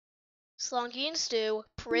Slongi and Stew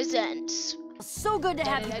presents. So good to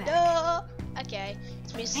have you back. Okay,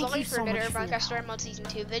 it's me, Thank Slongi you so much Fortnite, for back your our StoryMode Season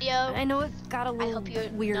 2 video. I know it got a little hope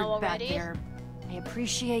you weird know back already. there. I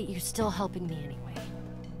appreciate you still helping me anyway.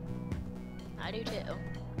 I do too.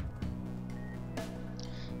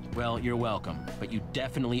 Well, you're welcome, but you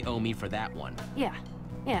definitely owe me for that one. Yeah,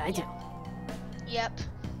 I do. Yep.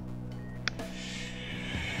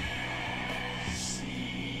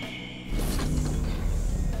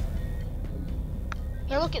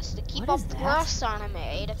 Here, look, it's the Keep What Up is the that? Grass song I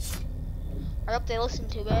made. I hope they listen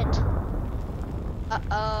to it.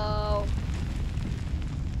 Uh-oh.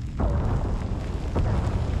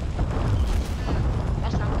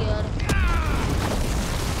 That's not good.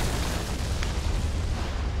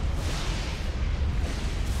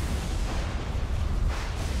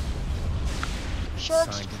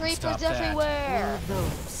 Sharks, Sign didn't creepers stop that. One everywhere. of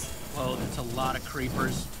those. Oh, that's a lot of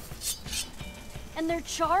creepers. And they're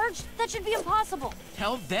charged? That should be impossible.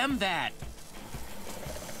 Tell them that.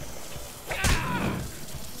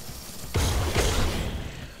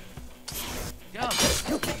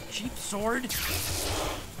 Cheap sword.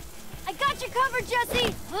 I got you covered,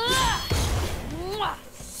 Jesse! Mwah!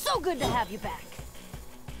 So good to have you back.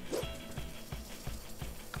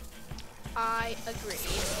 I agree.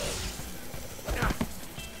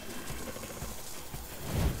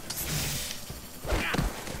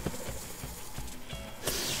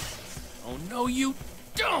 Oh, no, you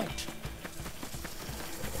don't!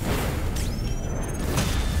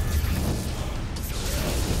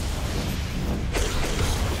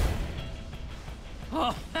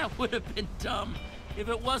 Oh, that would have been dumb if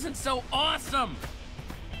it wasn't so awesome!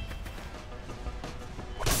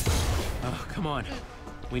 Oh, come on.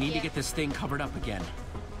 We need to get this thing covered up again.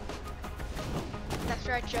 That's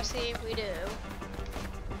right, Jesse, we do.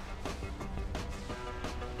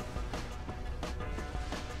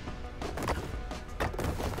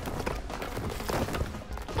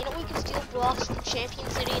 You know, we can steal blocks from Champion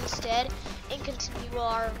City instead and continue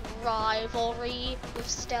our rivalry with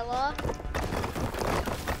Stella.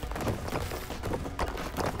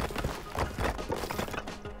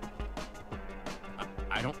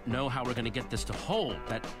 I don't know how we're gonna get this to hold.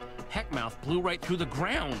 That heckmouth blew right through the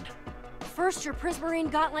ground. First your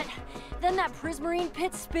Prismarine gauntlet, then that Prismarine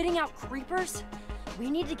pit spitting out creepers. We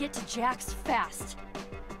need to get to Jax fast.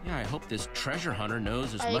 Yeah, I hope this treasure hunter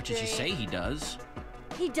knows as I much as you agree. say he does.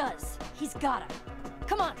 He does. He's gotta.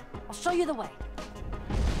 Come on, I'll show you the way.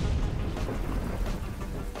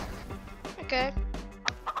 Okay.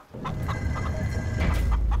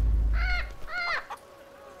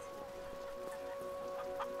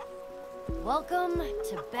 Welcome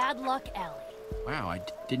to Bad Luck Alley. Wow, I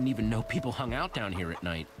didn't even know people hung out down here at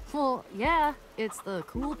night. Well, yeah, it's the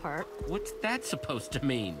cool part. What's that supposed to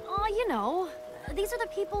mean? Oh, you know, these are the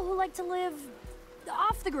people who like to live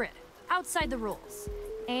off the grid, outside the rules.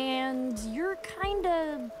 And you're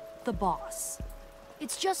kinda the boss.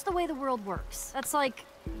 It's just the way the world works. That's like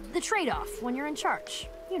the trade-off when you're in charge.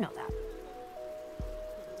 You know that.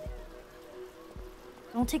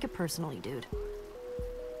 Don't take it personally, dude.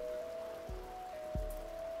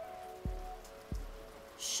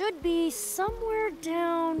 Should be somewhere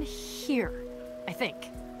down here, I think.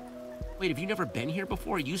 Wait, have you never been here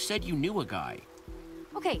before? You said you knew a guy.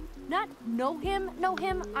 Okay, not know him,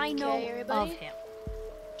 I know Okay, everybody. of him.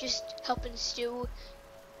 Just helping Stu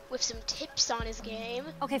with some tips on his game.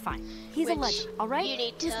 Okay, fine. He's a Which legend, all right? you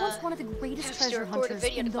need He's to once one of the greatest have to treasure record a hunters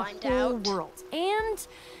video in to the find whole out. world. And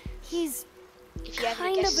he's If you have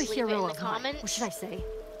any kind of guesses, a leave it hero in the of mine. comments. What should I say?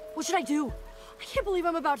 What should I do? I can't believe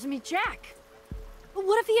I'm about to meet Jack. But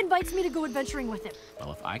what if he invites me to go adventuring with him?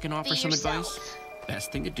 Well, if I can offer Be some yourself. advice,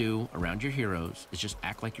 best thing to do around your heroes is just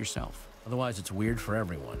act like yourself. Otherwise, it's weird for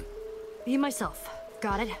everyone. Be myself.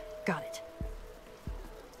 Got it? Got it.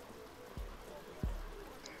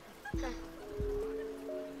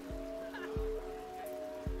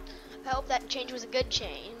 I hope that change was a good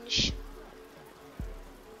change.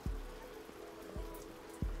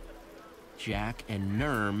 Jack and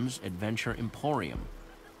Nerm's Adventure Emporium.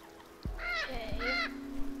 Okay.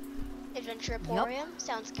 Adventure Emporium,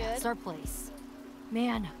 sounds good. That's our place.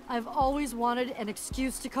 Man, I've always wanted an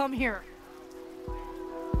excuse to come here.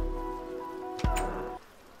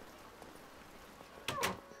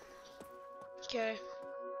 Okay.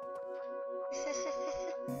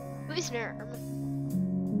 Who's Nerm?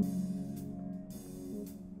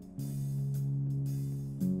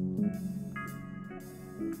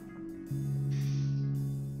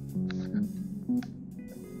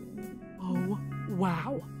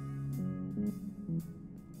 Wow.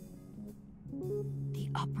 The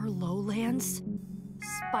upper lowlands?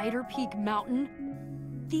 Spider Peak Mountain?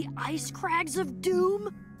 the ice crags of doom?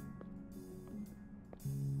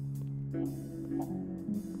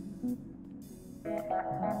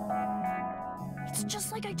 It's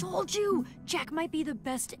just like I told you. Jack might be the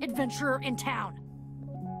best adventurer in town.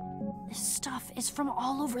 This stuff is from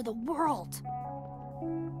all over the world.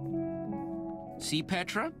 See,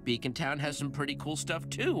 Petra? Beacon Town has some pretty cool stuff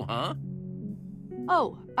too, huh?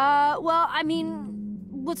 Oh, well, I mean,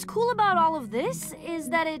 what's cool about all of this is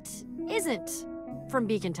that it isn't from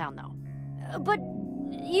Beacon Town, though. But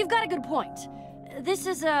you've got a good point. This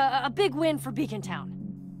is a big win for Beacon Town.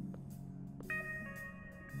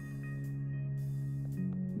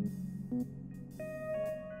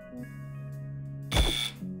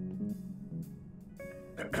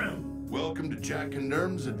 Welcome to Jack and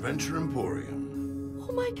Nerm's Adventure Emporium.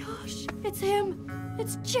 Oh my gosh, it's him!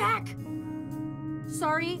 It's Jack!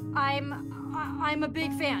 Sorry, I'm a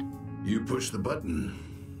big fan. You pushed the button.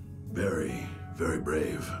 Very, very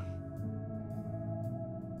brave.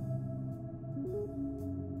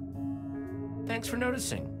 Thanks for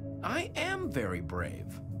noticing. I am very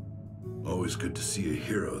brave. Always good to see a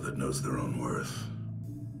hero that knows their own worth.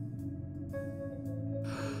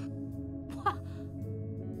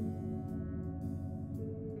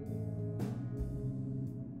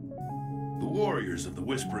 The warriors of the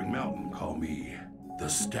Whispering Mountain call me the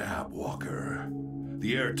Stab Walker.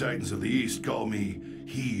 The Air Titans of the East call me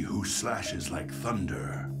he who slashes like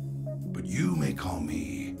thunder. But you may call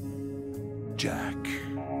me Jack.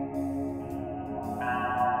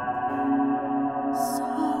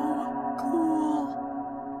 So cool.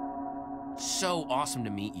 So awesome to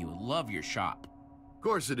meet you. Love your shop. Of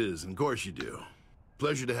course it is, and of course you do.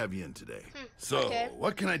 Pleasure to have you in today. So, okay.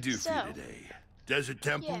 what can I do for you today? Desert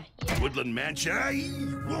Temple? Yeah. Woodland Mansion?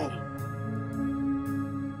 Whoa.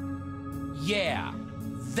 Yeah,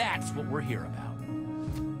 that's what we're here about.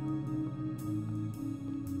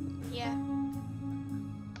 Yeah.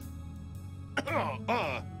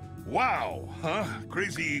 Wow, huh?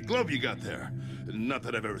 Crazy glove you got there. Not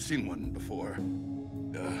that I've ever seen one before.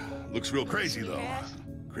 Looks real crazy, though.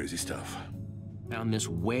 Crazy stuff. Found this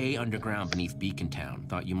way underground beneath Beacon Town.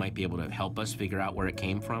 Thought you might be able to help us figure out where it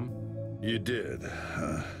came from. You did,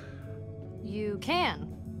 huh? You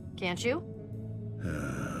can, can't you?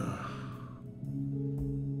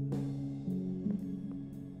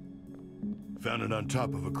 Found it on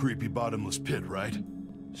top of a creepy bottomless pit, right?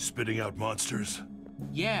 Spitting out monsters.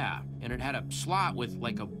 Yeah, and it had a slot with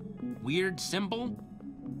like a weird symbol.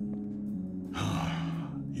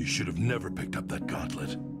 You should have never picked up that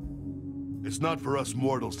gauntlet. It's not for us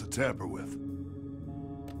mortals to tamper with.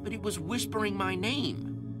 But it was whispering my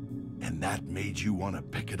name. And that made you want to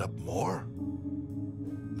pick it up more?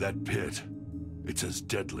 That pit, it's as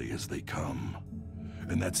deadly as they come.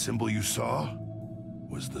 And that symbol you saw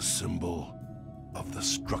was the symbol of the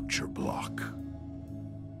structure block.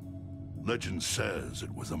 Legend says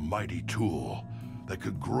it was a mighty tool that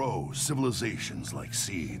could grow civilizations like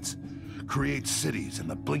seeds, create cities in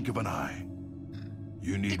the blink of an eye.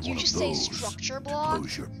 You need one of those structure to block?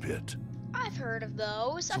 close your pit. I've heard of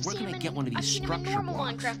those. So we're gonna get one of these structure I've seen them in normal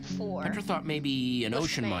blocks. Minecraft before. Petra thought maybe an With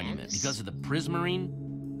ocean monument fans. because of the prismarine.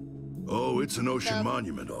 Oh, it's an ocean The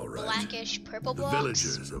monument, all right. Blackish purple The blocks.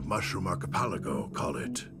 villagers of Mushroom Archipelago call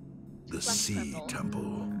it the Black Sea purple.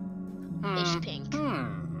 Temple. Ish pink.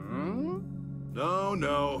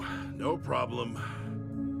 No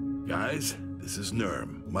problem. Guys, this is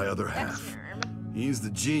Nerm, my other That's half. Nerm. He's the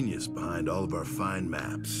genius behind all of our fine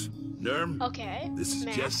maps. Nerm, Okay. this is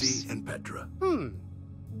maps. Jesse and Petra.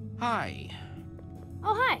 Hi.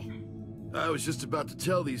 Oh, hi. I was just about to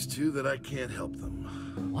tell these two that I can't help them.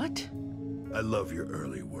 What? I love your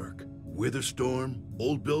early work. Witherstorm,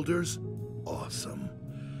 Old Builders, awesome.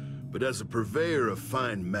 But as a purveyor of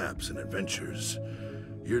fine maps and adventures,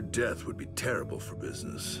 your death would be terrible for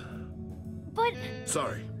business. But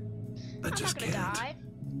Sorry, I I'm just not gonna can't. die.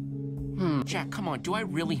 Jack, come on. Do I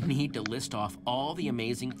really need to list off all the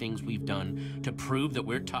amazing things we've done to prove that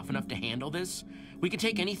we're tough enough to handle this? We can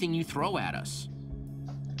take anything you throw at us.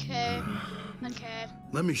 Okay. Okay.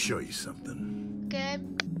 Let me show you something. Okay.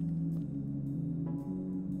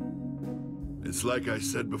 It's like I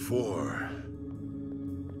said before.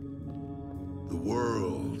 The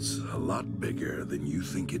world's a lot bigger than you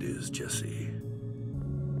think it is, Jesse.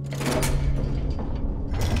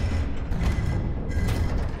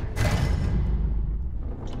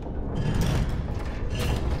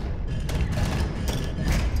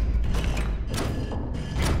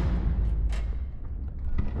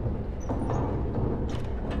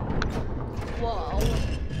 Whoa.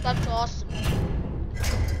 That's awesome.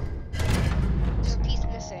 There's a piece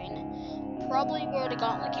missing. Probably where the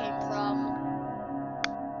gauntlet came from.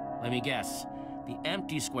 Let me guess. The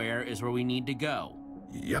empty square is where we need to go.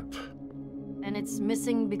 Yep. And it's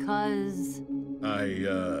missing because... I,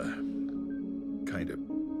 kind of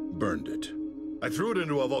burned it. I threw it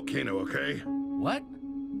into a volcano, okay? What?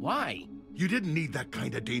 Why? You didn't need that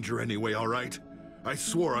kind of danger anyway, all right? I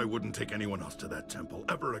swore I wouldn't take anyone else to that temple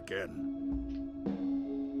ever again.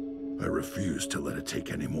 I refuse to let it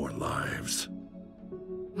take any more lives.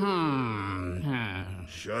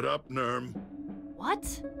 Shut up, Nerm.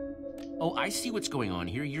 What? Oh, I see what's going on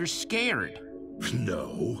here. You're scared.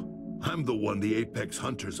 No. I'm the one the apex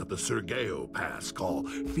hunters of the Sergeo Pass call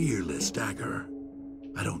Fearless Dagger.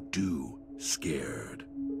 I don't do scared.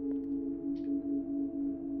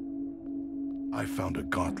 I found a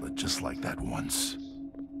gauntlet just like that once.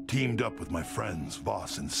 Teamed up with my friends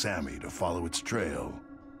Voss and Sammy to follow its trail.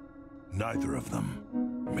 Neither of them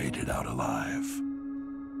made it out alive.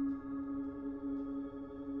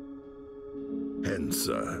 Hence,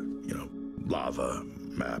 lava,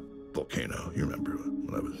 map, volcano. You remember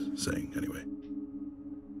what I was saying, anyway.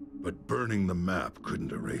 But burning the map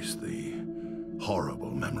couldn't erase the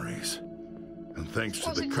horrible memories. And thanks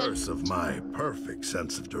to the curse of my perfect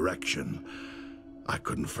sense of direction, I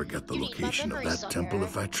couldn't forget the location of that temple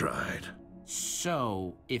if I tried.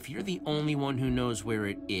 So, if you're the only one who knows where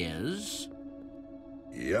it is...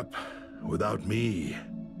 Yep. Without me,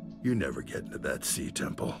 you never get into that sea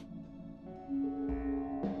temple.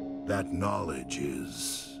 That knowledge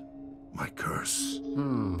is my curse.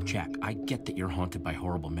 Jack, I get that you're haunted by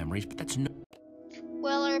horrible memories, but that's no...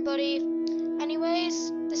 Well, everybody,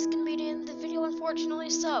 anyways, this is gonna be the end of the video, unfortunately,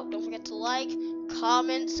 so don't forget to like,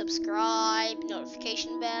 comment, subscribe,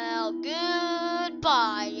 notification bell.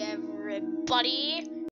 Goodbye, everybody.